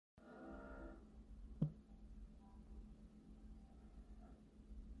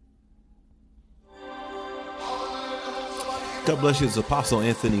God bless you. It's Apostle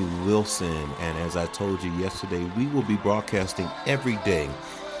Anthony Wilson. And as I told you yesterday, we will be broadcasting every day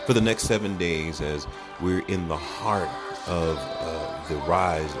for the next 7 days as we're in the heart of the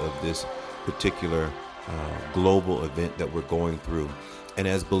rise of this particular global event that we're going through. And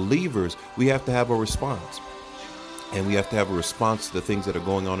as believers, we have to have a response. And we have to have a response to the things that are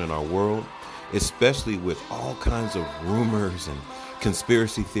going on in our world, especially with all kinds of rumors and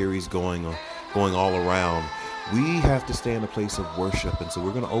conspiracy theories going all around. We have to stay in a place of worship. And so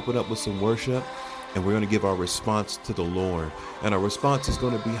we're going to open up with some worship, and we're going to give our response to the Lord. And our response is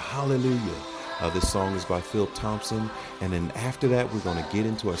going to be hallelujah. This song is by Phil Thompson. And then after that, we're going to get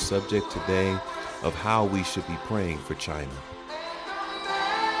into our subject today of how we should be praying for China.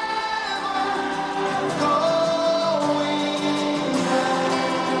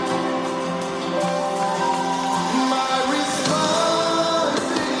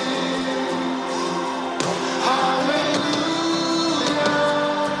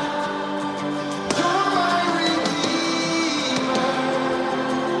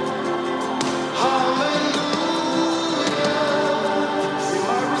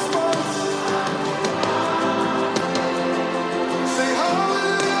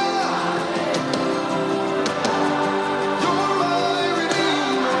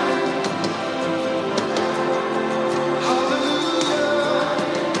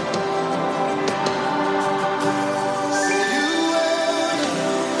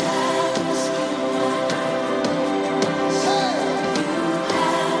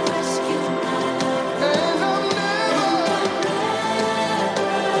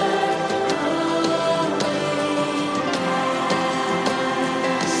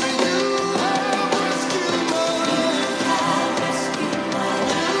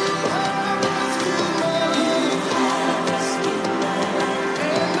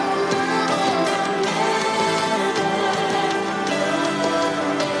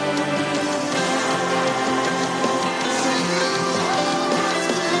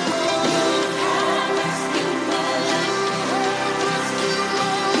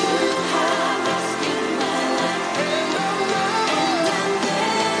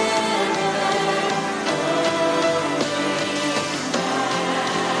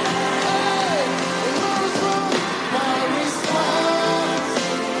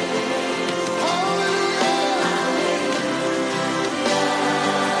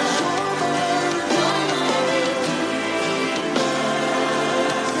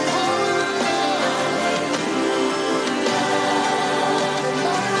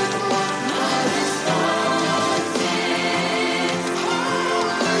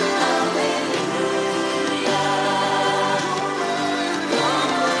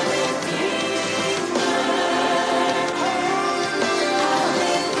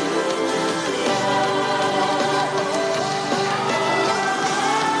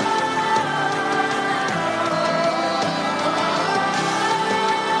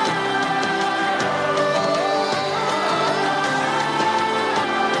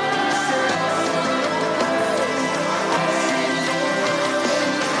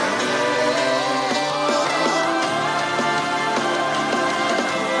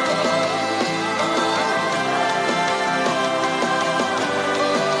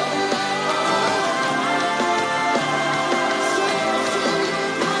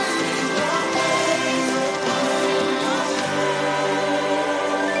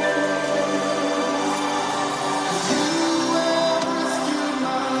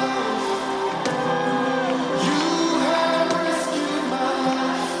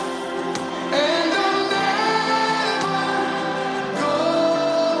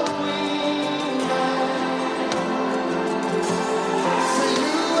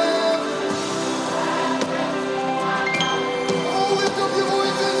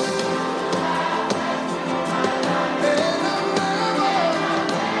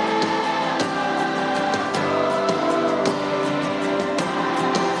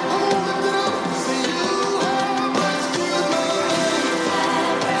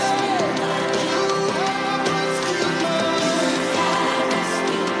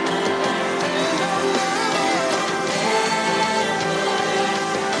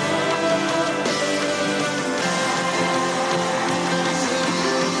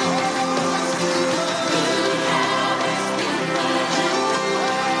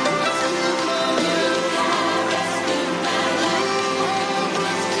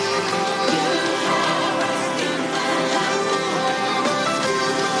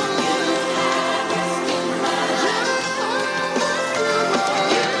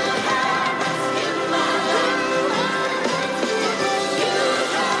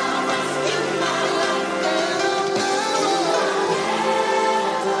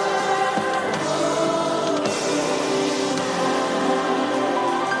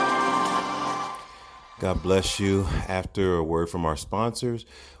 God bless you. After a word from our sponsors,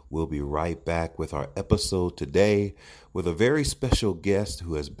 we'll be right back with our episode today with a very special guest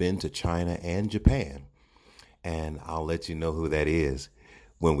who has been to China and Japan. And I'll let you know who that is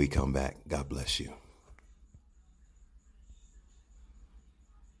when we come back. God bless you.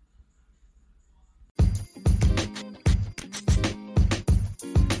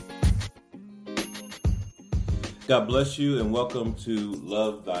 God bless you and welcome to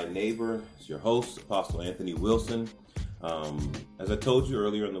Love Thy Neighbor. It's your host, Apostle Anthony Wilson. As I told you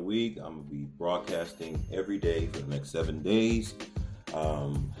earlier in the week, I'm going to be broadcasting every day for the next 7 days.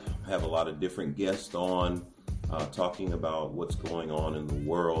 I have a lot of different guests on talking about what's going on in the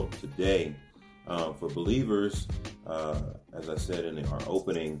world today. For believers, as I said in our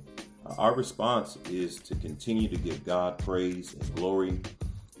opening, our response is to continue to give God praise and glory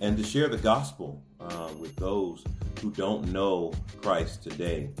and to share the gospel with those who don't know Christ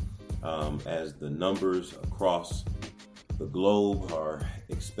today. As the numbers across the globe are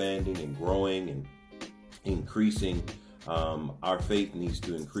expanding and growing and increasing, our faith needs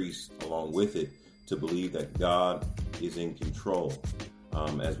to increase along with it to believe that God is in control.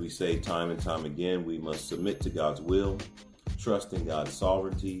 As we say time and time again, we must submit to God's will, trust in God's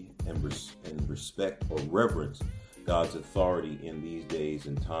sovereignty, and respect or reverence God's authority in these days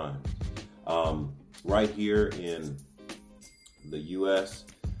and times. Right here in the U.S.,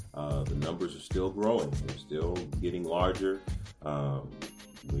 the numbers are still growing. They're still getting larger.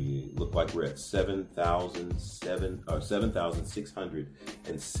 We look like we're at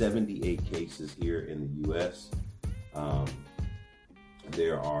 7,678 cases here in the U.S.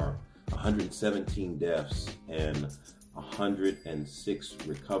 There are 117 deaths and 106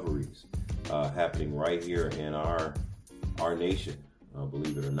 recoveries happening right here in our nation,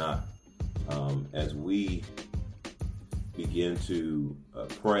 believe it or not. As we begin to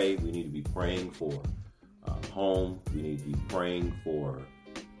pray, we need to be praying for home. We need to be praying for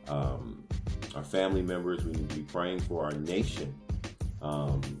our family members. We need to be praying for our nation,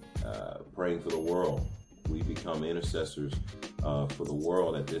 praying for the world. We become intercessors for the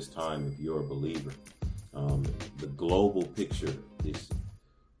world at this time if you're a believer. The global picture is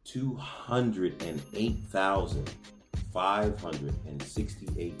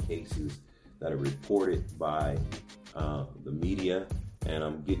 208,568 cases that are reported by the media, and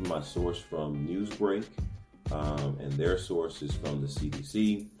I'm getting my source from Newsbreak, and their source is from the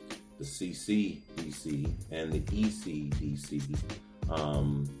CDC, the CCDC, and the ECDC.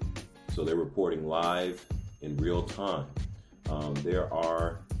 So they're reporting live in real time. There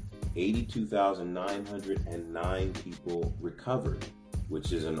are 82,909 people recovered,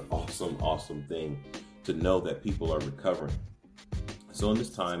 which is an awesome thing to know that people are recovering. So in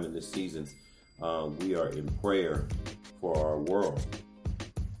this time, in this season, we are in prayer for our world,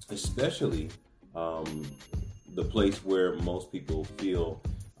 especially the place where most people feel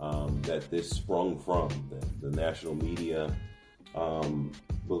that this sprung from. The national media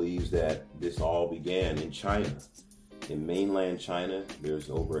believes that this all began in China. In mainland China, there's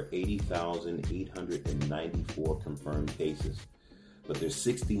over 80,894 confirmed cases, but there's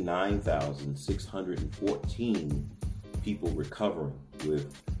 69,614 people recovering,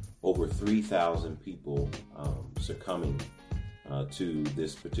 with over 3,000 people succumbing to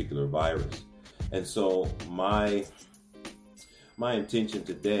this particular virus. And so my intention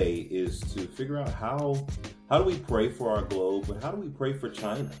today is to figure out how do we pray for our globe, but how do we pray for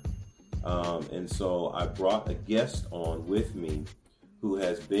China? And so I brought a guest on with me who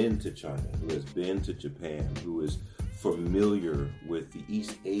has been to China, who has been to Japan, who is familiar with the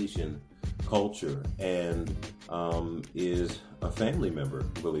East Asian culture, and is a family member,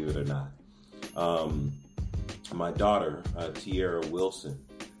 believe it or not. My daughter, Tiara Wilson.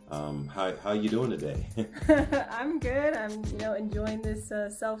 How you doing today? I'm good. I'm enjoying this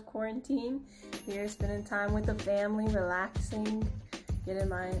self-quarantine here, spending time with the family, relaxing, getting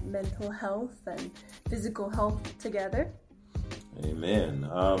my mental health and physical health together. Amen.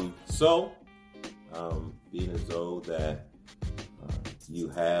 Being as though that you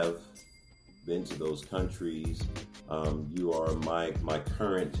have been to those countries, you are my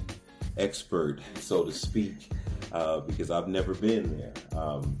current expert, so to speak, because I've never been there.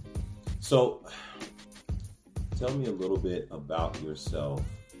 So tell me a little bit about yourself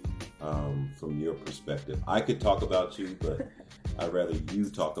from your perspective. I could talk about you, but I'd rather you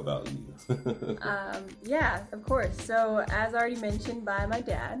talk about you. Yeah, of course. So as already mentioned by my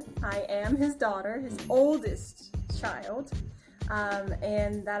dad, I am his daughter, his oldest child.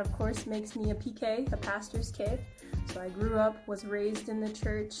 And that, of course, makes me a PK, a pastor's kid. So I grew up, was raised in the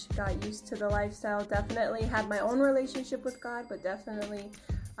church, got used to the lifestyle, definitely had my own relationship with God, but definitely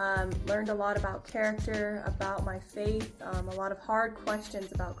learned a lot about character, about my faith. A lot of hard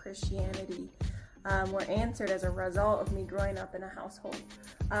questions about Christianity were answered as a result of me growing up in a household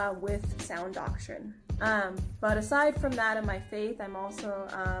with sound doctrine. But aside from that and my faith, I'm also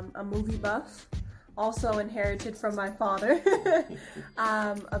a movie buff, also inherited from my father.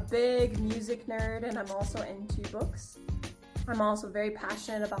 A big music nerd, and I'm also into books. I'm also very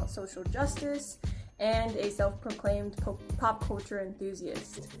passionate about social justice and a self-proclaimed pop culture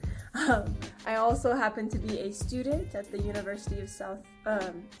enthusiast. I also happen to be a student at the University of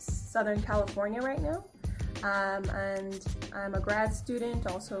Southern California right now. And I'm a grad student,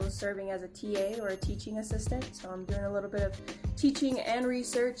 also serving as a TA or a teaching assistant. So I'm doing a little bit of teaching and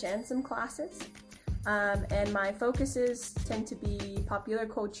research and some classes. And my focuses tend to be popular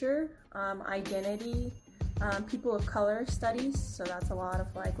culture, identity, people of color studies. So that's a lot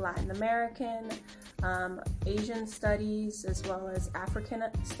of like Latin American, Asian studies, as well as African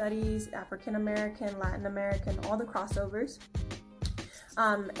studies, African American, Latin American, all the crossovers.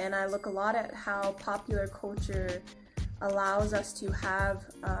 And I look a lot at how popular culture allows us to have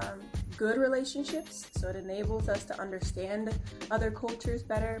good relationships. So it enables us to understand other cultures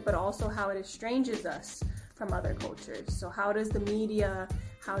better, but also how it estranges us from other cultures. So how does the media,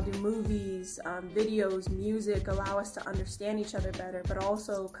 how do movies, videos, music allow us to understand each other better, but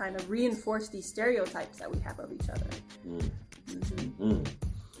also kind of reinforce these stereotypes that we have of each other? Mm-hmm.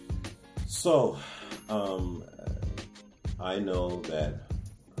 So, I know that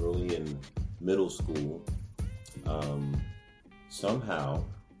early in middle school, somehow,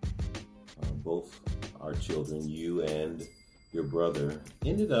 both our children, you and your brother,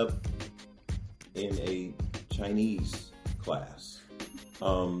 ended up in a Chinese class.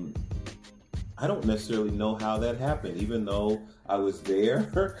 I don't necessarily know how that happened, even though I was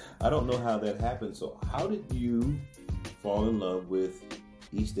there. I don't know how that happened. So how did you fall in love with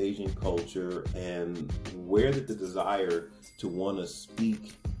East Asian culture, and where did the desire to want to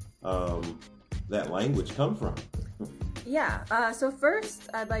speak that language come from? Yeah, so first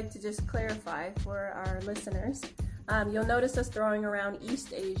I'd like to just clarify for our listeners. You'll notice us throwing around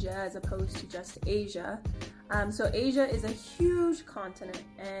East Asia as opposed to just Asia. So Asia is a huge continent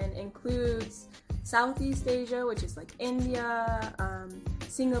and includes Southeast Asia, which is like India,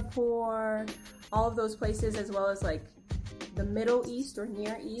 Singapore, all of those places, as well as like the Middle East or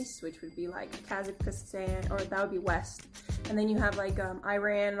Near East, which would be like Kazakhstan, or that would be West. And then you have like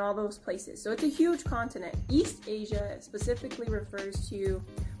Iran and all those places. So it's a huge continent. East Asia specifically refers to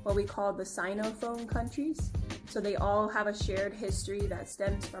what we call the Sinophone countries. So they all have a shared history that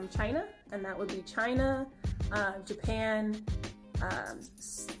stems from China, and that would be China, Japan,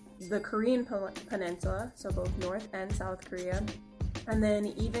 the Korean Peninsula, so both North and South Korea, and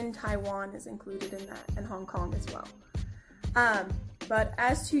then even Taiwan is included in that, and Hong Kong as well. But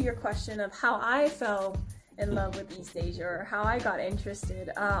as to your question of how I fell in love with East Asia, or how I got interested,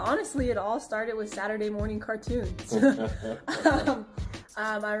 honestly, it all started with Saturday morning cartoons.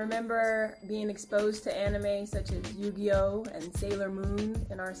 I remember being exposed to anime such as Yu-Gi-Oh! And Sailor Moon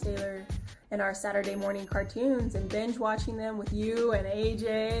in our Saturday morning cartoons, and binge watching them with you and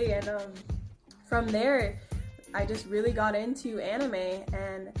AJ, and from there I just really got into anime.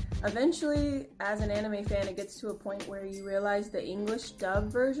 And eventually, as an anime fan, it gets to a point where you realize the English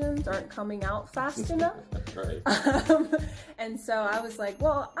dub versions aren't coming out fast enough. Right. And so I was like,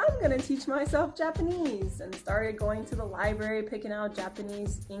 well, I'm gonna teach myself Japanese, and started going to the library, picking out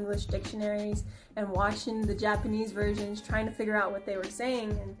Japanese English dictionaries and watching the Japanese versions, trying to figure out what they were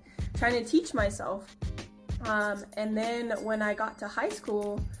saying and trying to teach myself. And then when I got to high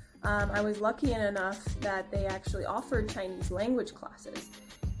school, I was lucky enough that they actually offered Chinese language classes.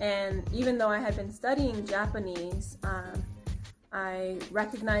 And even though I had been studying Japanese, I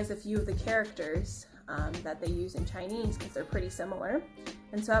recognized a few of the characters that they use in Chinese because they're pretty similar.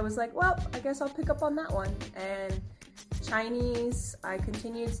 And so I was like, well, I guess I'll pick up on that one. And Chinese, I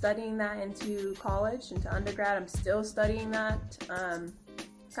continued studying that into college, into undergrad. I'm still studying that.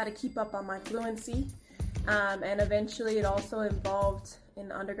 Got to keep up on my fluency. And eventually it also involved,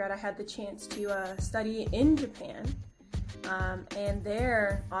 in undergrad, I had the chance to study in Japan. And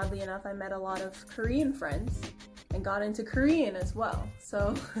there, oddly enough, I met a lot of Korean friends and got into Korean as well.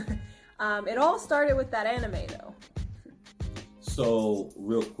 So it all started with that anime, though. So,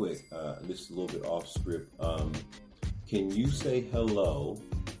 real quick, this is a little bit off script. Can you say hello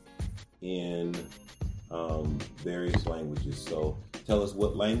in various languages? So, tell us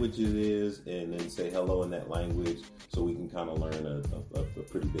what language it is, and then say hello in that language so we can kind of learn a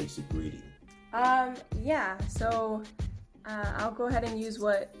pretty basic greeting. Yeah, so I'll go ahead and use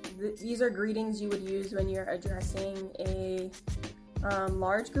these are greetings you would use when you're addressing a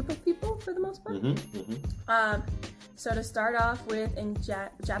large group of people for the most part. So to start off with in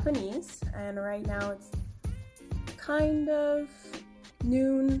Japanese, and right now it's kind of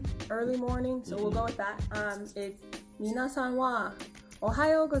noon, early morning, so we'll go with that. It's minasan wa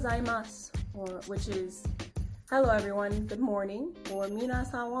ohayo gozaimasu, which is hello everyone, good morning, or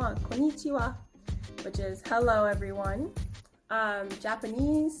minasan wa konnichiwa, which is hello everyone.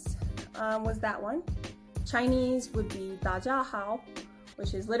 Japanese was that one. Chinese would be dajahao,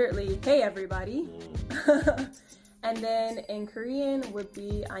 which is literally hey everybody. And then in Korean would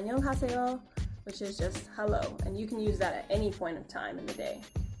be annyeonghaseyo, which is just hello, and you can use that at any point of time in the day.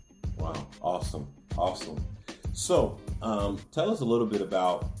 Wow, awesome. So tell us a little bit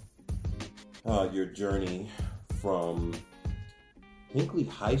about your journey from Hinckley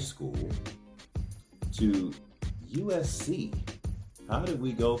High School to USC. How did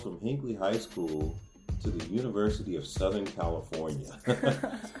we go from Hinckley High School to the University of Southern California?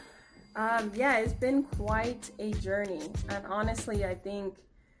 Yeah, it's been quite a journey. And honestly, I think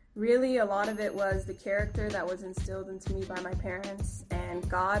really a lot of it was the character that was instilled into me by my parents and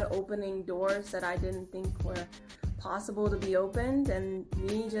God opening doors that I didn't think were possible to be opened, and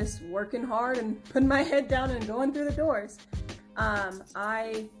me just working hard and putting my head down and going through the doors.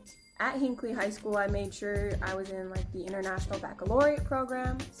 At Hinckley High School, I made sure I was in like the International Baccalaureate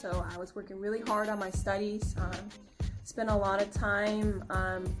program, so I was working really hard on my studies. Spent a lot of time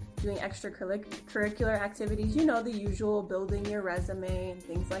doing extracurricular activities, the usual, building your resume and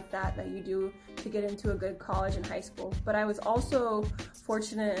things like that you do to get into a good college and high school. But I was also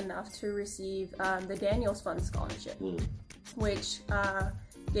fortunate enough to receive the Daniels Fund Scholarship, which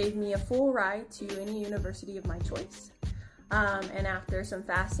gave me a full ride to any university of my choice. And after some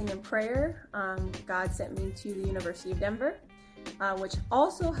fasting and prayer, God sent me to the University of Denver, which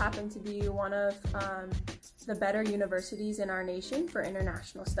also happened to be one of the better universities in our nation for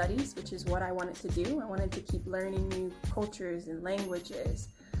international studies, which is what I wanted to do. I wanted to keep learning new cultures and languages.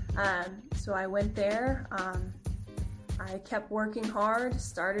 So I went there. I kept working hard,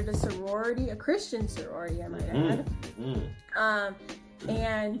 started a sorority, a Christian sorority, I might add.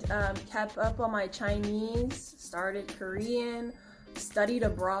 And kept up on my Chinese, started Korean, studied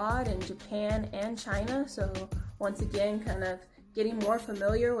abroad in Japan and China. So once again, kind of getting more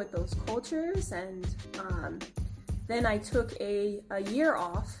familiar with those cultures. And then I took a year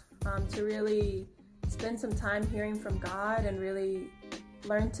off to really spend some time hearing from God and really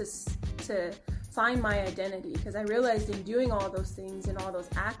learn to find my identity, because I realized in doing all those things and all those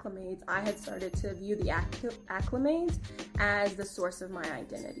acclimates, I had started to view the acclimates as the source of my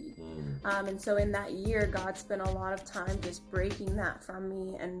identity. And so in that year, God spent a lot of time just breaking that from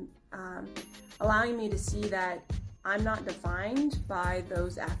me and allowing me to see that I'm not defined by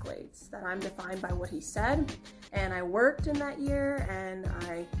those accolades, that I'm defined by what He said. And I worked in that year, and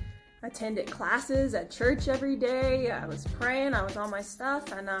I attended classes at church every day. I was praying, I was on my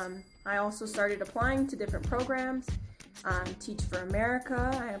stuff, and I also started applying to different programs. Teach for America,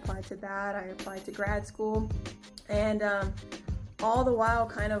 I applied to that. I applied to grad school, and all the while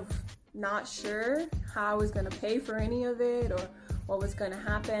kind of not sure how I was going to pay for any of it or what was going to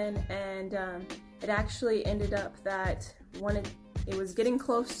happen. And it actually ended up that when it was getting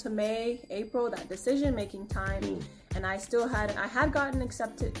close to April, that decision-making time, and I had gotten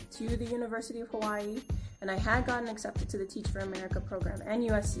accepted to the University of Hawaii, and I had gotten accepted to the Teach for America program and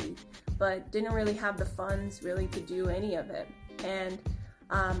USC, but didn't really have the funds really to do any of it. And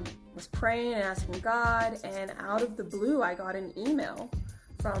was praying and asking God, and out of the blue, I got an email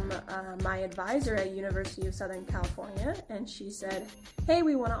from my advisor at University of Southern California, and she said, hey,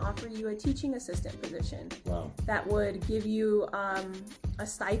 we want to offer you a teaching assistant position. Wow. That would give you a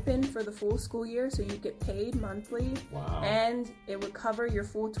stipend for the full school year, so you get paid monthly. Wow. And it would cover your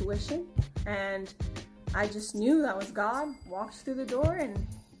full tuition. And I just knew that was God, walked through the door, and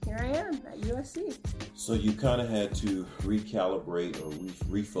here I am at USC. So you kind of had to recalibrate or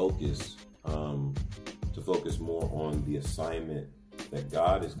refocus to focus more on the assignment that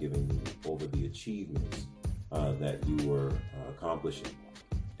God is giving you over the achievements that you were accomplishing.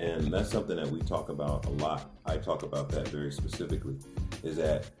 And that's something that we talk about a lot. I talk about that very specifically, is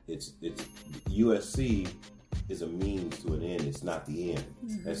that it's USC is a means to an end. It's not the end.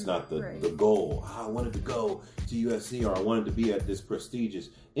 Mm-hmm. That's not the goal. I wanted to go to USC, or I wanted to be at this prestigious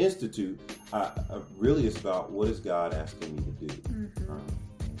institute. Really, it's about what is God asking me to do.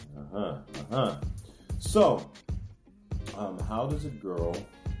 Mm-hmm. So, how does a girl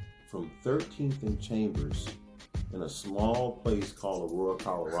from 13th and Chambers in a small place called Aurora,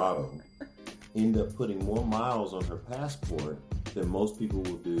 Colorado, end up putting more miles on her passport than most people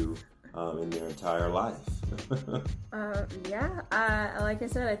will do in their entire life. Like I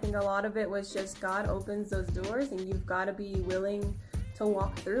said, I think a lot of it was just God opens those doors and you've got to be willing to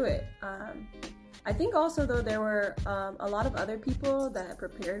walk through it. I think also, though, there were a lot of other people that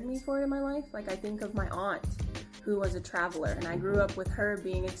prepared me for it in my life. Like, I think of my aunt, who was a traveler, and I grew up with her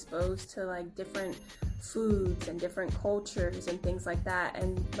being exposed to, like, different foods and different cultures and things like that,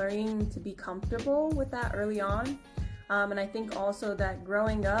 and learning to be comfortable with that early on. And I think also that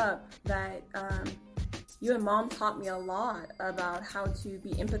growing up, that you and Mom taught me a lot about how to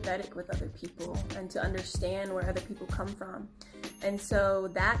be empathetic with other people and to understand where other people come from. And so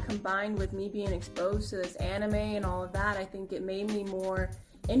that, combined with me being exposed to this anime and all of that, I think it made me more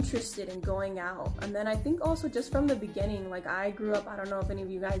interested in going out. And then I think also just from the beginning, like I grew up, I don't know if any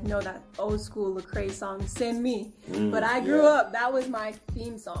of you guys know that old school Lecrae song, Send Me. But I grew up, that was my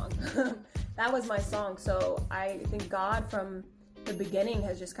theme song. That was my song. So I think God from the beginning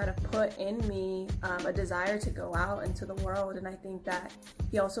has just kind of put in me a desire to go out into the world. And I think that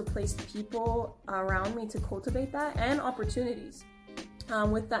he also placed people around me to cultivate that, and opportunities.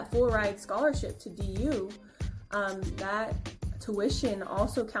 With that full ride scholarship to DU, that tuition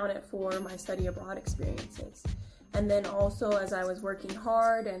also counted for my study abroad experiences. And then also, as I was working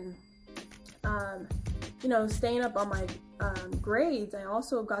hard and staying up on my grades, I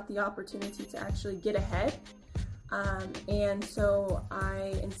also got the opportunity to actually get ahead. And so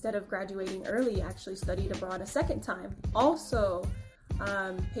I, instead of graduating early, actually studied abroad a second time, also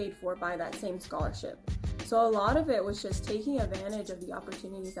paid for by that same scholarship. So a lot of it was just taking advantage of the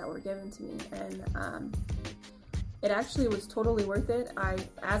opportunities that were given to me, and it actually was totally worth it.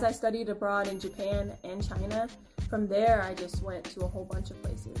 As I studied abroad in Japan and China, from there I just went to a whole bunch of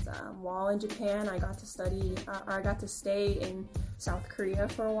places. While in Japan, I got to stay in South Korea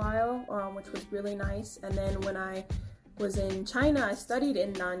for a while, which was really nice. And then when I was in China, I studied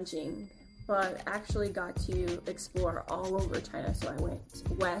in Nanjing, but actually got to explore all over China. So I went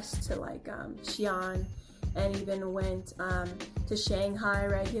west to like Xi'an, and even went to Shanghai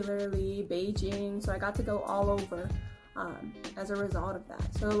regularly, Beijing. So I got to go all over as a result of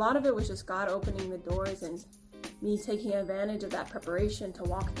that. So a lot of it was just God opening the doors and me taking advantage of that preparation to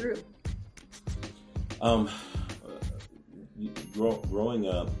walk through. Growing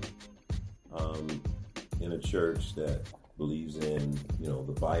up in a church that believes in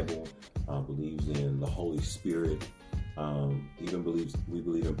the Bible, believes in the Holy Spirit, even we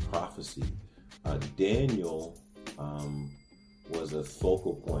believe in prophecy. Daniel was a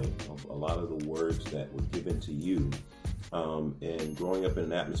focal point of a lot of the words that were given to you. And growing up in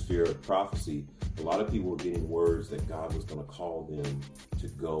an atmosphere of prophecy, a lot of people were getting words that God was going to call them to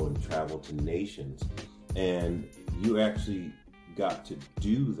go and travel to nations. And you actually got to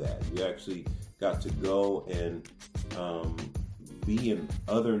do that. You actually got to go and be in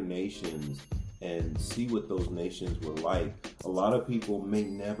other nations and see what those nations were like. A lot of people may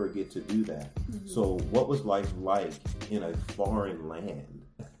never get to do that. Mm-hmm. So what was life like in a foreign land?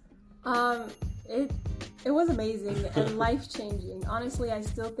 It was amazing and life-changing. Honestly, I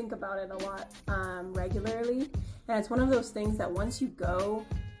still think about it a lot regularly. And it's one of those things that once you go,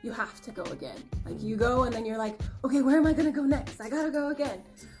 you have to go again. Like you go and then you're like, okay, where am I going to go next? I got to go again.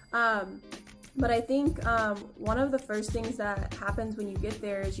 But I think one of the first things that happens when you get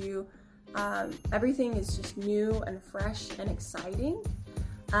there is everything is just new and fresh and exciting.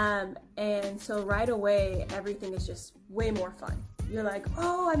 And so right away, everything is just way more fun. You're like,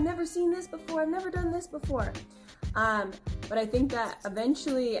 oh, I've never seen this before. I've never done this before. But I think that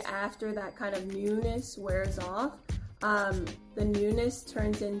eventually after that kind of newness wears off, the newness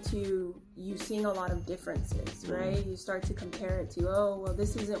turns into you seeing a lot of differences, right? You start to compare it to, oh, well,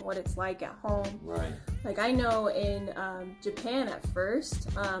 this isn't what it's like at home. Right. Like I know in Japan at first,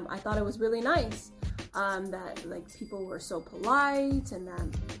 I thought it was really nice that like people were so polite and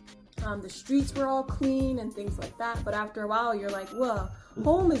that the streets were all clean and things like that. But after a while, you're like, well,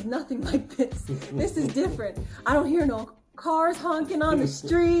 home is nothing like this. This is different. I don't hear no cars honking on the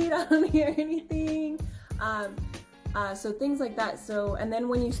street. I don't hear anything. So things like that. So, and then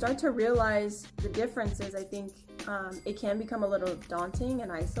when you start to realize the differences, I think it can become a little daunting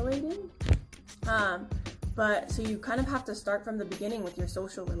and isolating. But so you kind of have to start from the beginning with your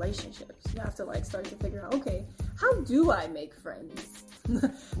social relationships. You have to like start to figure out, okay, how do I make friends?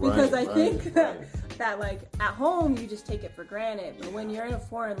 Because I think that like at home, you just take it for granted. But when you're in a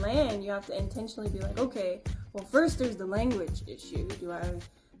foreign land, you have to intentionally be like, okay, well, first there's the language issue. Do I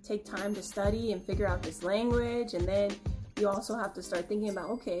take time to study and figure out this language? And then you also have to start thinking about,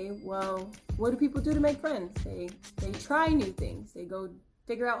 okay, well, what do people do to make friends? They try new things. They go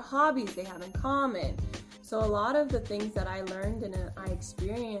figure out hobbies they have in common. So a lot of the things that I learned and I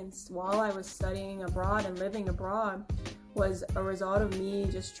experienced while I was studying abroad and living abroad was a result of me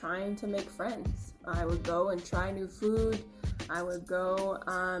just trying to make friends. I would go and try new food. I would go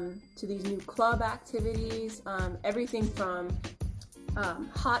to these new club activities, everything from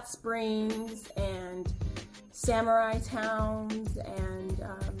hot springs and samurai towns and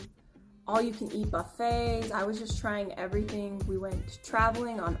all-you-can-eat buffets. I was just trying everything. We went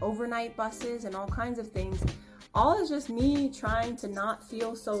traveling on overnight buses and all kinds of things. All is just me trying to not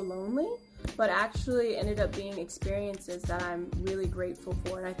feel so lonely, but actually ended up being experiences that I'm really grateful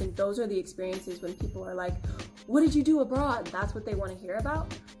for. And I think those are the experiences when people are like, what did you do abroad? That's what they want to hear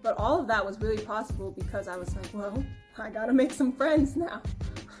about. But all of that was really possible because I was like, well, I gotta make some friends now.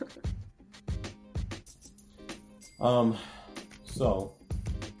 So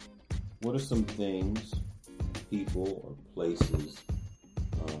what are some things, people, or places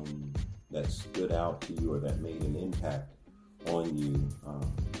that stood out to you or that made an impact on you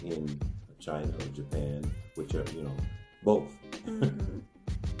in China or Japan, which are, both? Mm-hmm.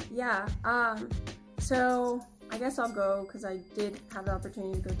 Yeah. So I guess I'll go because I did have the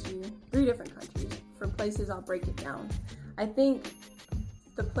opportunity to go to 3 different countries. For places, I'll break it down. I think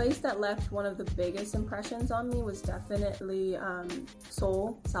the place that left one of the biggest impressions on me was definitely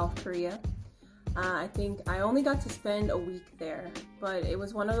Seoul, South Korea. I think I only got to spend a week there, but it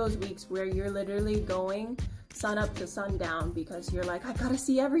was one of those weeks where you're literally going sun up to sundown because you're like, I gotta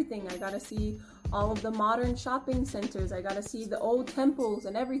see everything. I gotta see all of the modern shopping centers. I gotta see the old temples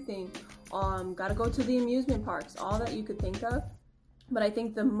and everything. Gotta go to the amusement parks, all that you could think of. But I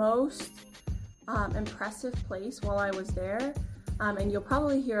think the most impressive place while I was there, and you'll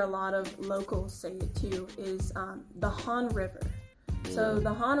probably hear a lot of locals say it too, is the Han River. So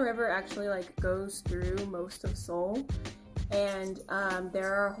the Han River actually goes through most of Seoul, and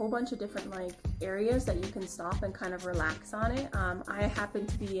there are a whole bunch of different areas that you can stop and kind of relax on it. I happen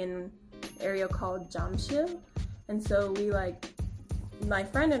to be in an area called Jamsil, and so we my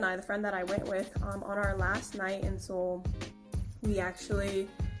friend and I, the friend that I went with, on our last night in Seoul,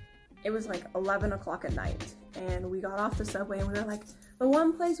 it was 11 o'clock at night, and we got off the subway and we were like, the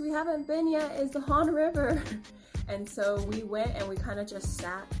one place we haven't been yet is the Han River. And so we went and we kind of just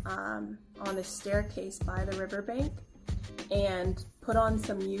sat on the staircase by the riverbank and put on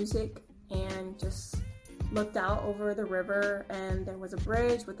some music and just looked out over the river, and there was a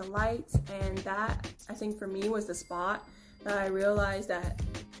bridge with the lights, and that, I think for me, was the spot that I realized that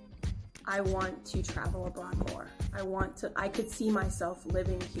I want to travel abroad more. I could see myself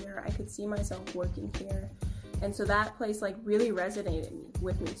living here. I could see myself working here. And so that place really resonated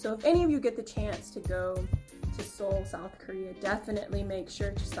with me. So if any of you get the chance to go to Seoul, South Korea, definitely make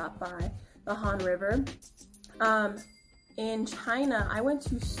sure to stop by the Han River. In China, I went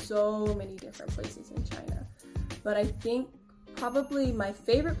to so many different places in China, but I think probably my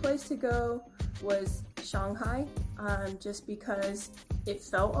favorite place to go was Shanghai, just because it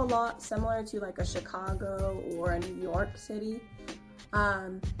felt a lot similar to a Chicago or a New York City,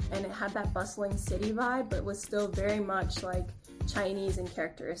 and it had that bustling city vibe, but was still very much Chinese in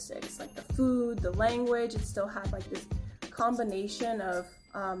characteristics, the food, the language. It still had this combination of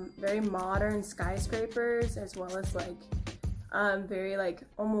very modern skyscrapers as well as very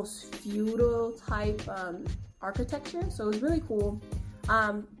almost feudal type architecture. So it was really cool.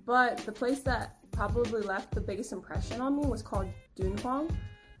 But the place that probably left the biggest impression on me was called Dunhuang,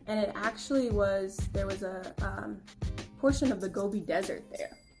 and it actually there was a portion of the Gobi Desert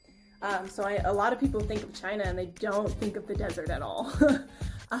there. So a lot of people think of China and they don't think of the desert at all.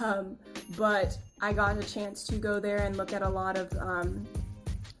 But I got a chance to go there and look at a lot of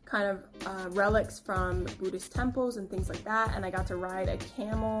relics from Buddhist temples and things like that. And I got to ride a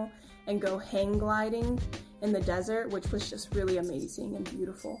camel and go hang gliding in the desert, which was just really amazing and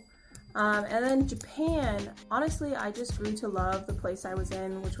beautiful. And then Japan, honestly, I just grew to love the place I was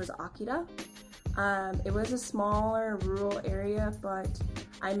in, which was Akita. It was a smaller rural area, but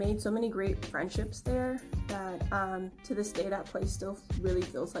I made so many great friendships there that to this day that place still really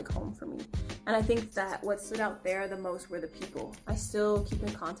feels like home for me. And I think that what stood out there the most were the people. I still keep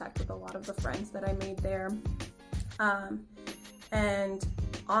in contact with a lot of the friends that I made there. And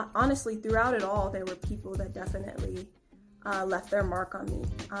honestly, throughout it all, there were people that definitely left their mark on me.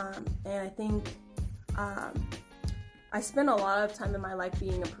 And I think I spent a lot of time in my life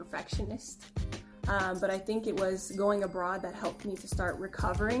being a perfectionist. But I think it was going abroad that helped me to start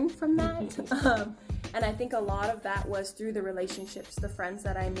recovering from that. And I think a lot of that was through the relationships, the friends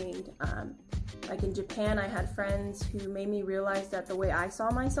that I made. In Japan, I had friends who made me realize that the way I saw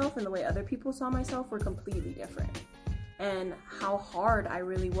myself and the way other people saw myself were completely different. and how hard I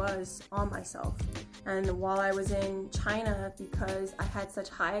really was on myself. And while I was in China, because I had such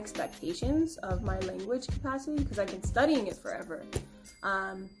high expectations of my language capacity, because I've been studying it forever,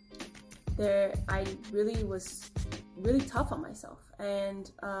 I really was really tough on myself.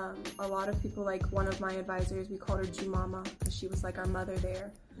 And a lot of people, like one of my advisors, we called her Jumama because she was like our mother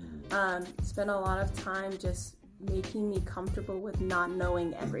there, spent a lot of time just making me comfortable with not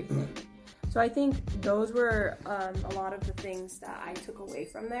knowing everything. So I think those were a lot of the things that I took away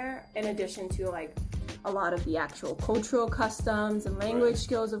from there, in addition to like a lot of the actual cultural customs and language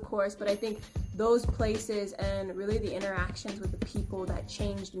skills, of course. But I think those places and really the interactions with the people that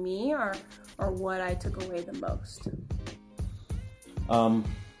changed me are what I took away the most.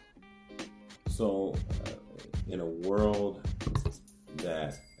 So in a world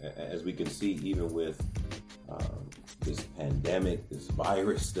that, as we can see, even with this pandemic, this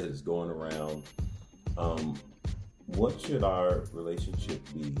virus that is going around, what should our relationship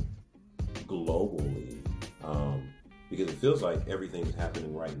be globally? Because it feels like everything's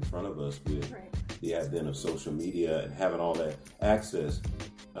happening right in front of us with the advent of social media and having all that access.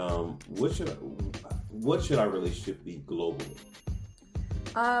 What should our relationship be globally?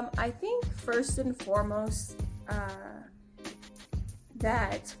 I think first and foremost,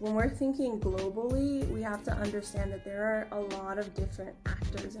 that when we're thinking globally, we have to understand that there are a lot of different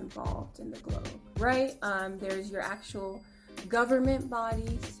actors involved in the globe, right? There's your actual government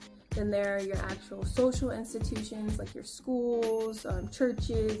bodies, then there are your actual social institutions like your schools,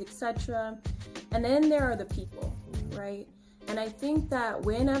 churches, etc. And then there are the people, right? And I think that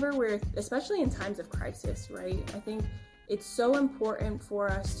whenever especially in times of crisis, right? I think it's so important for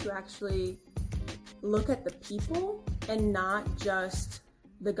us to actually look at the people and not just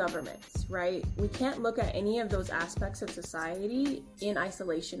the governments, right? We can't look at any of those aspects of society in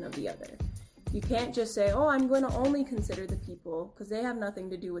isolation of the other. You can't just say, oh, I'm going to only consider the people because they have nothing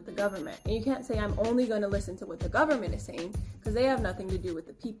to do with the government. And you can't say, I'm only going to listen to what the government is saying because they have nothing to do with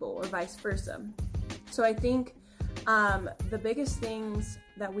the people, or vice versa. So I think the biggest things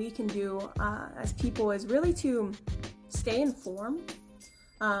that we can do as people is really to stay informed,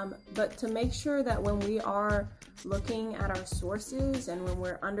 but to make sure that when we are looking at our sources and when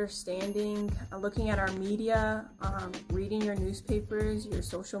we're understanding, looking at our media, reading your newspapers, your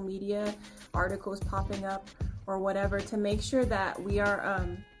social media, articles popping up or whatever, to make sure that we are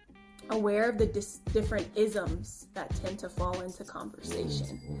aware of the different isms that tend to fall into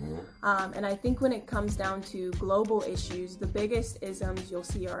conversation. And I think when it comes down to global issues, the biggest isms you'll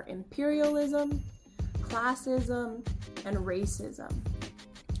see are imperialism, classism, and racism.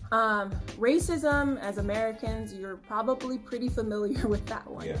 Racism, as Americans, you're probably pretty familiar with that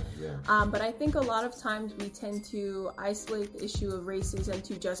one. But I think a lot of times we tend to isolate the issue of racism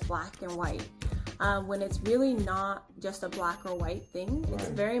to just black and white, when it's really not just a black or white thing. It's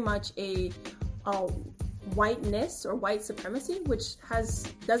very much a whiteness or white supremacy, which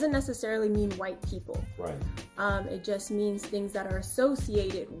doesn't necessarily mean white people. It just means things that are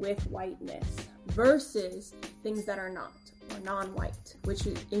associated with whiteness versus things that are not, or non-white, which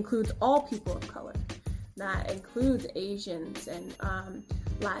includes all people of color. That includes Asians and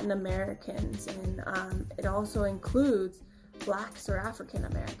Latin Americans, and it also includes Blacks or African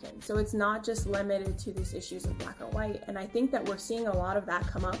Americans. So it's not just limited to these issues of black or white. And I think that we're seeing a lot of that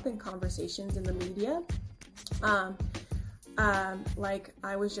come up in conversations in the media. Like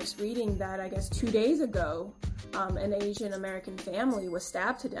I was just reading that I guess 2 days ago, an Asian American family was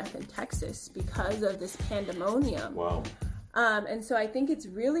stabbed to death in Texas because of this pandemonium. Wow. And so I think it's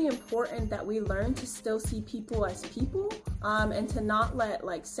really important that we learn to still see people as people, and to not let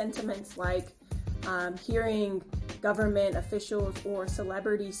like sentiments like hearing government officials or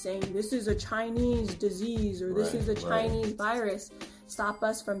celebrities saying this is a Chinese disease or this is a Chinese virus stop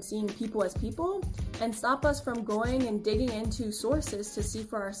us from seeing people as people, and stop us from going and digging into sources to see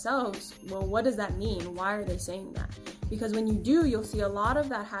for ourselves, well, what does that mean? Why are they saying that? Because when you do, you'll see a lot of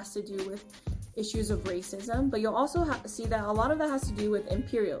that has to do with issues of racism, but you'll also see that a lot of that has to do with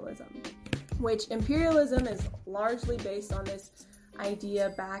imperialism, which imperialism is largely based on this idea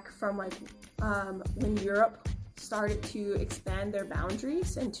back from like when Europe started to expand their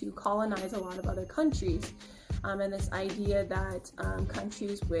boundaries and to colonize a lot of other countries, and this idea that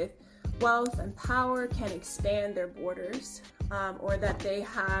countries with wealth and power can expand their borders, or that they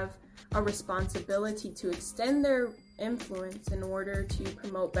have a responsibility to extend their influence in order to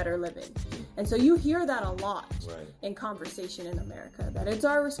promote better living. And so you hear that a lot in conversation in America, that it's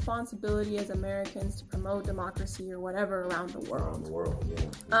our responsibility as Americans to promote democracy or whatever around the world.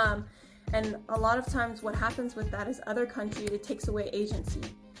 And a lot of times what happens with that is other countries, it takes away agency.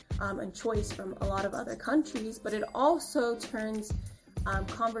 and choice from a lot of other countries, but it also turns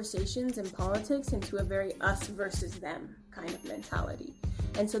conversations in politics into a very us versus them kind of mentality.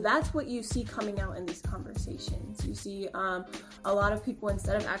 And so that's what you see coming out in these conversations. You see a lot of people,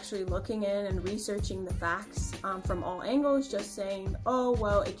 instead of actually looking in and researching the facts from all angles, just saying, oh,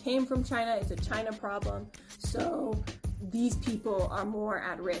 well, it came from China, it's a China problem, so these people are more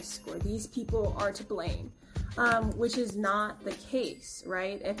at risk, or these people are to blame. Which is not the case,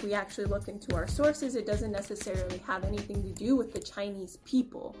 right? If we actually look into our sources, it doesn't necessarily have anything to do with the Chinese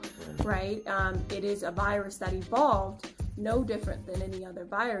people, right? It is a virus that evolved no different than any other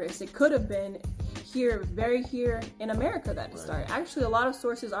virus. It could have been here in America that it started. Actually, a lot of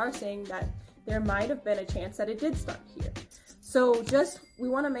sources are saying that there might have been a chance that it did start here. So we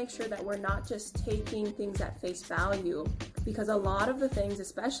want to make sure that we're not just taking things at face value, because a lot of the things,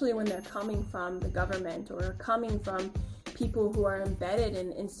 especially when they're coming from the government or coming from people who are embedded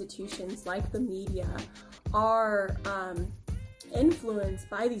in institutions like the media, are influenced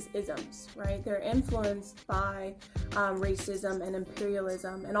by these isms, right? They're influenced by racism and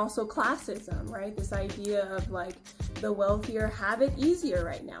imperialism, and also classism, right? This idea of like the wealthier have it easier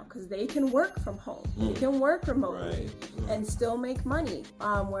right now because they can work from home, they can work remotely and still make money,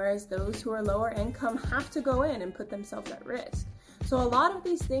 whereas those who are lower income have to go in and put themselves at risk. So a lot of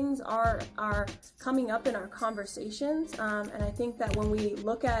these things are coming up in our conversations, and I think that when we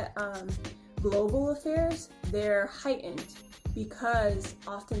look at global affairs, they're heightened because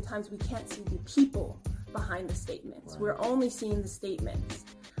oftentimes we can't see the people behind the statements. We're only seeing the statements.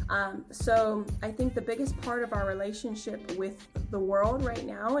 So I think the biggest part of our relationship with the world right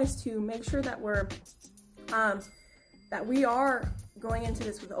now is to make sure that we are going into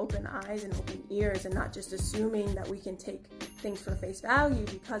this with open eyes and open ears, and not just assuming that we can take things for face value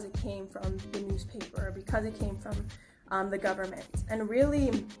because it came from the newspaper or because it came from the government, and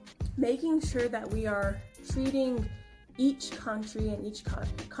really making sure that we are treating each country and each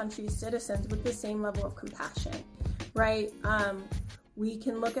country's citizens with the same level of compassion, right? We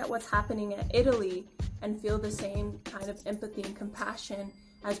can look at what's happening at Italy and feel the same kind of empathy and compassion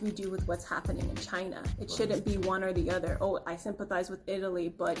as we do with what's happening in China. It shouldn't be one or the other. Oh, I sympathize with Italy,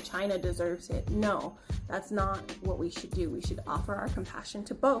 but China deserves it. No, that's not what we should do. We should offer our compassion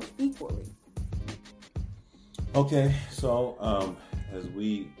to both equally. Okay, so as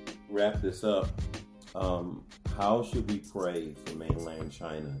we wrap this up, how should we pray for mainland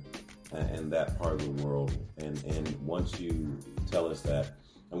China and that part of the world? And once you tell us that,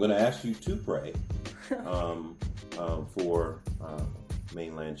 I'm going to ask you to pray for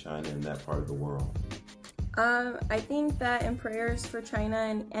mainland China and that part of the world. I think that in prayers for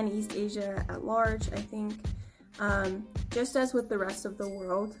China and East Asia at large, I think just as with the rest of the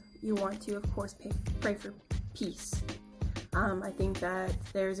world, you want to, of course, pray for peace. I think that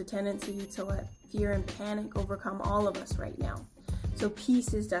there's a tendency to let fear and panic overcome all of us right now. So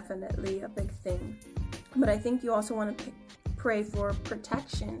peace is definitely a big thing. But I think you also want to pray for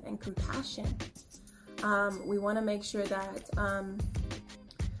protection and compassion. We want to make sure that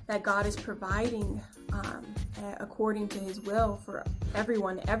that God is providing according to His will for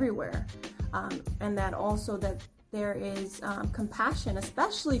everyone everywhere, and that also that there is compassion,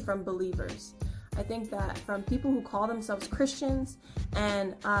 especially from believers. I think that from people who call themselves Christians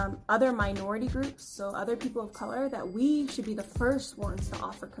and other minority groups, so other people of color, that we should be the first ones to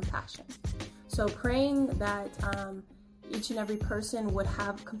offer compassion. So praying that each and every person would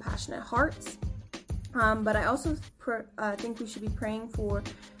have compassionate hearts. But I also think we should be praying for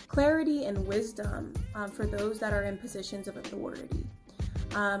clarity and wisdom for those that are in positions of authority.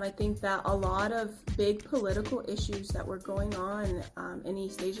 I think that a lot of big political issues that were going on in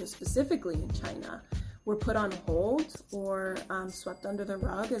East Asia, specifically in China, were put on hold or swept under the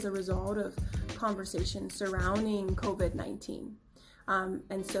rug as a result of conversations surrounding COVID-19.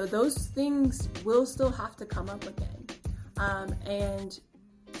 And so those things will still have to come up again. And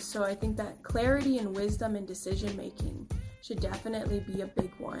so I think that clarity and wisdom in decision making should definitely be a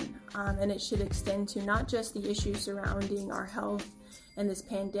big one. And it should extend to not just the issues surrounding our health and this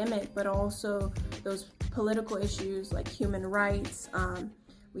pandemic, but also those political issues like human rights.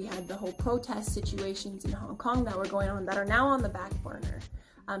 We had the whole protest situations in Hong Kong that were going on that are now on the back burner.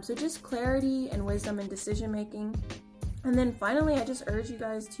 So just clarity and wisdom in decision making. And then finally, I just urge you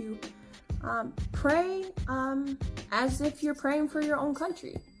guys to pray as if you're praying for your own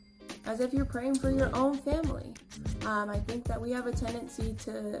country, as if you're praying for your own family. I think that we have a tendency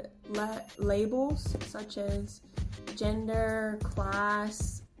to let labels such as gender,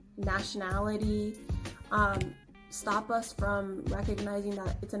 class, nationality stop us from recognizing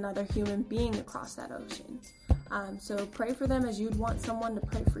that it's another human being across that ocean. So pray for them as you'd want someone to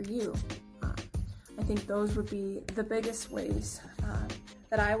pray for you. I think those would be the biggest ways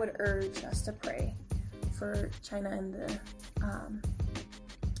that I would urge us to pray for China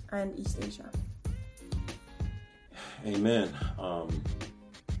and East Asia. Amen.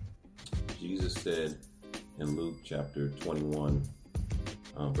 Jesus said in Luke chapter 21,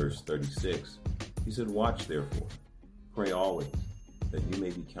 verse 36, he said, "Watch therefore, pray always, that you may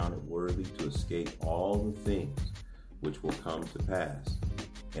be counted worthy to escape all the things which will come to pass,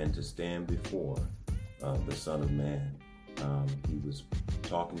 and to stand before the Son of Man." He was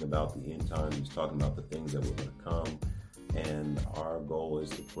talking about the end times. He's talking about the things that were going to come. And our goal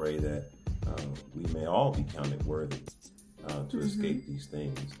is to pray that we may all be counted worthy to escape these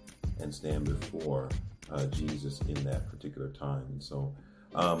things and stand before Jesus in that particular time. And so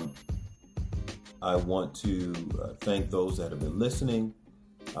I want to thank those that have been listening,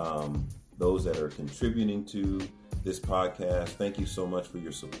 those that are contributing to this podcast. Thank you so much for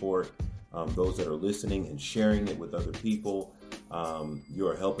your support. Those that are listening and sharing it with other people, you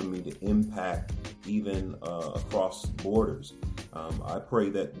are helping me to impact even across borders. I pray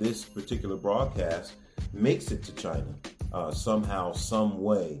that this particular broadcast makes it to China somehow, some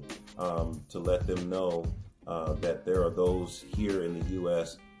way, to let them know that there are those here in the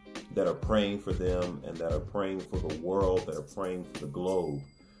U.S. that are praying for them and that are praying for the world, that are praying for the globe,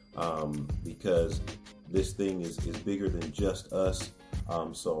 because this thing is bigger than just us.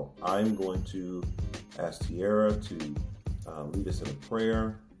 So I'm going to ask Tiara to lead us in a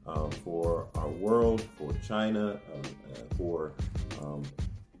prayer for our world, for China, for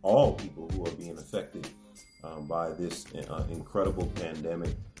all people who are being affected by this incredible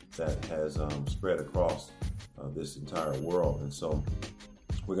pandemic that has spread across this entire world. And so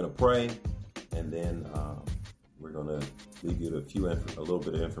we're going to pray, and then we're going to leave you with a little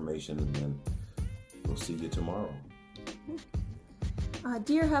bit of information, and then we'll see you tomorrow.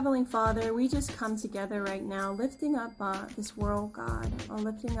 Dear Heavenly Father, we just come together right now, lifting up this world, God,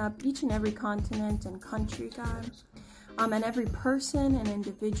 lifting up each and every continent and country, God, and every person and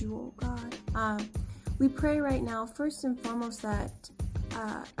individual, God. We pray right now, first and foremost, that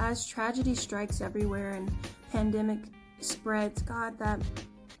as tragedy strikes everywhere and pandemic spreads, God, that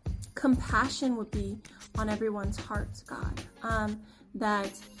compassion would be on everyone's hearts, God,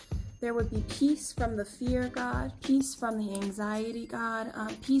 that there would be peace from the fear, God, peace from the anxiety, God,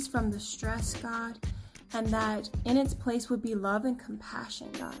 peace from the stress, God, and that in its place would be love and compassion,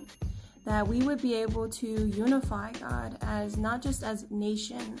 God, that we would be able to unify, God, as not just as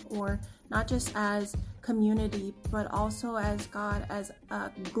nation or not just as community, but also as God, as a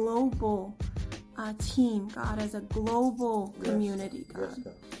global team, God, as a global community, God. Yes,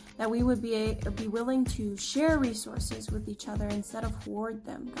 God. That we would be willing to share resources with each other instead of hoard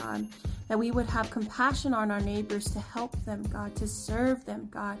them, God. That we would have compassion on our neighbors to help them, God, to serve them,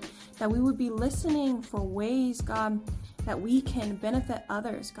 God. That we would be listening for ways, God, that we can benefit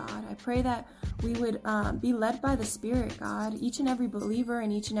others, God. I pray that we would be led by the Spirit, God. Each and every believer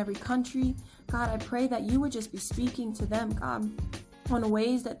in each and every country, God, I pray that you would just be speaking to them, God, on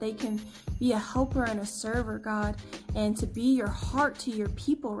ways that they can be a helper and a server, God, and to be your heart to your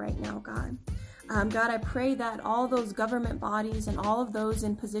people right now, God. God, I pray that all those government bodies and all of those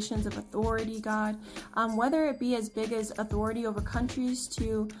in positions of authority, God, whether it be as big as authority over countries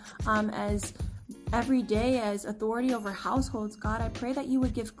to as every day as authority over households, God, I pray that you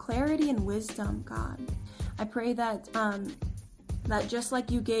would give clarity and wisdom, God. I pray that that just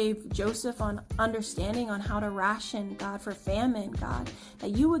like you gave Joseph on understanding on how to ration, God, for famine, God,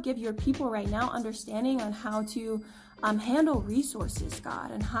 that you would give your people right now understanding on how to handle resources,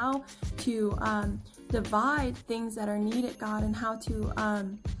 God, and how to divide things that are needed, God, and how to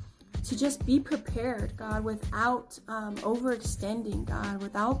just be prepared, God, without overextending, God,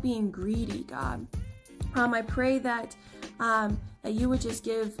 without being greedy, God. I pray that that you would just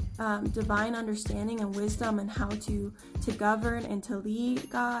give divine understanding and wisdom and how to govern and to lead,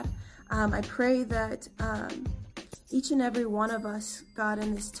 God. I pray that each and every one of us, God,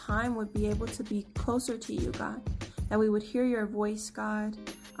 in this time would be able to be closer to you, God, that we would hear your voice, God,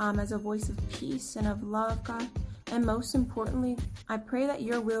 as a voice of peace and of love, God. And most importantly, I pray that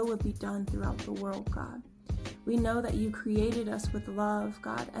your will would be done throughout the world, God. We know that you created us with love,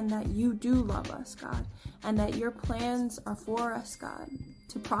 God, and that you do love us, God, and that your plans are for us, God,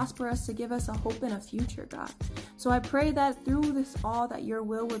 to prosper us, to give us a hope and a future, God. So I pray that through this all, that your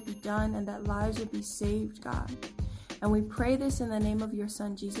will would be done and that lives would be saved, God. And we pray this in the name of your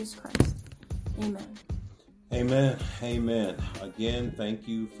Son, Jesus Christ. Amen. Amen. Amen. Again, thank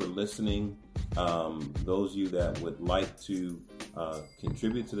you for listening. Those of you that would like to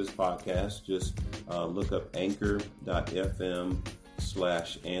contribute to this podcast, just look up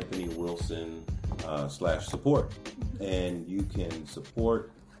anchor.fm/Anthony Wilson /support, and you can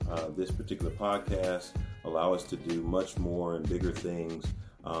support this particular podcast, allow us to do much more and bigger things,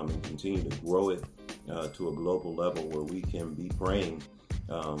 and continue to grow it to a global level where we can be praying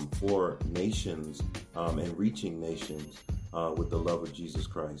for nations and reaching nations with the love of Jesus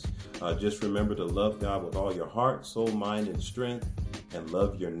Christ. Just remember to love God with all your heart, soul, mind, and strength, and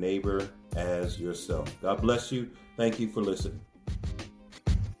love your neighbor as yourself. God bless you. Thank you for listening.